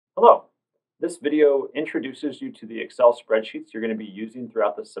Hello. This video introduces you to the Excel spreadsheets you're going to be using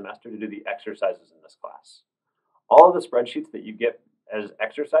throughout the semester to do the exercises in this class. All of the spreadsheets that you get as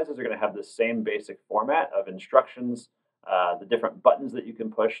exercises are going to have the same basic format of instructions, the different buttons that you can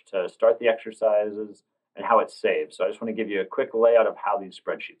push to start the exercises, and how it's saved. So I just want to give you a quick layout of how these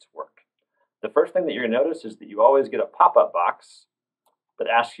spreadsheets work. The first thing that you're going to notice is that you always get a pop-up box that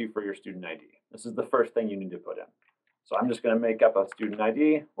asks you for your student ID. This is the first thing you need to put in. So I'm just going to make up a student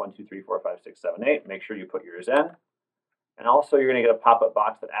ID, 1, 2, 3, 4, 5, 6, 7, 8. Make sure you put yours in. And also you're going to get a pop-up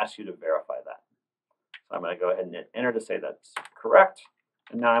box that asks you to verify that. So I'm going to go ahead and hit enter to say that's correct.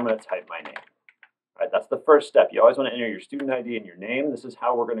 And now I'm going to type my name. All right, that's the first step. You always want to enter your student ID and your name. This is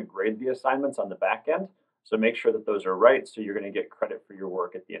how we're going to grade the assignments on the back end. So make sure that those are right so you're going to get credit for your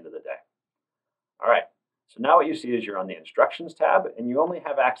work at the end of the day. All right, so now what you see is you're on the instructions tab and you only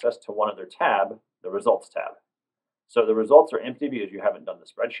have access to one other tab, the results tab. So the results are empty because you haven't done the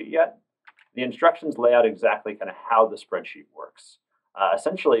spreadsheet yet. The instructions lay out exactly kind of how the spreadsheet works.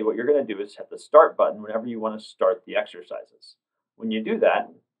 Essentially, what you're going to do is hit the start button whenever you want to start the exercises. When you do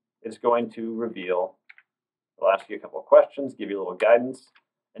that, it's going to reveal, it'll ask you a couple of questions, give you a little guidance,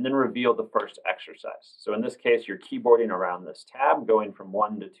 and then reveal the first exercise. So in this case, you're keyboarding around this tab, going from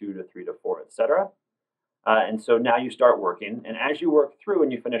 1 to 2 to 3 to 4, etc. And so now you start working, and as you work through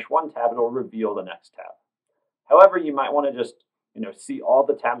and you finish one tab, it'll reveal the next tab. However, you might want to just see all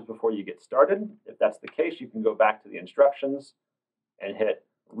the tabs before you get started. If that's the case, you can go back to the instructions and hit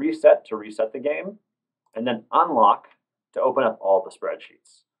reset to reset the game, and then unlock to open up all the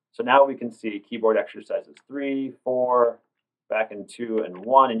spreadsheets. So now we can see keyboard exercises 3, 4, back in 2 and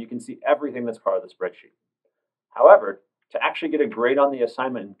 1, and you can see everything that's part of the spreadsheet. However, to actually get a grade on the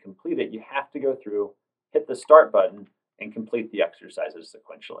assignment and complete it, you have to go through, hit the start button, and complete the exercises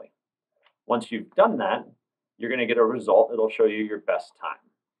sequentially. Once you've done that, you're going to get a result. It'll show you your best time.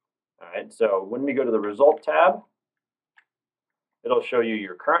 All right, so when we go to the result tab, it'll show you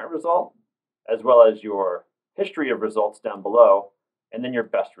your current result, as well as your history of results down below, and then your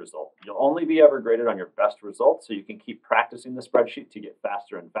best result. You'll only be ever graded on your best result, so you can keep practicing the spreadsheet to get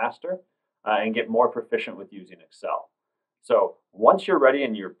faster and faster and get more proficient with using Excel. So once you're ready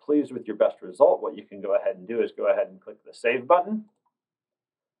and you're pleased with your best result, what you can go ahead and do is go ahead and click the Save button.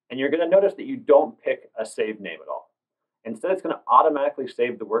 And you're going to notice that you don't pick a save name at all. Instead, it's going to automatically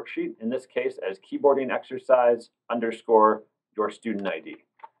save the worksheet, in this case as keyboarding exercise underscore your student ID.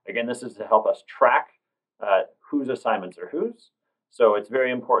 Again, this is to help us track whose assignments are whose. So it's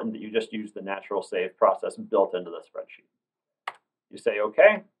very important that you just use the natural save process built into the spreadsheet. You say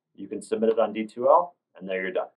OK, you can submit it on D2L, and there you're done.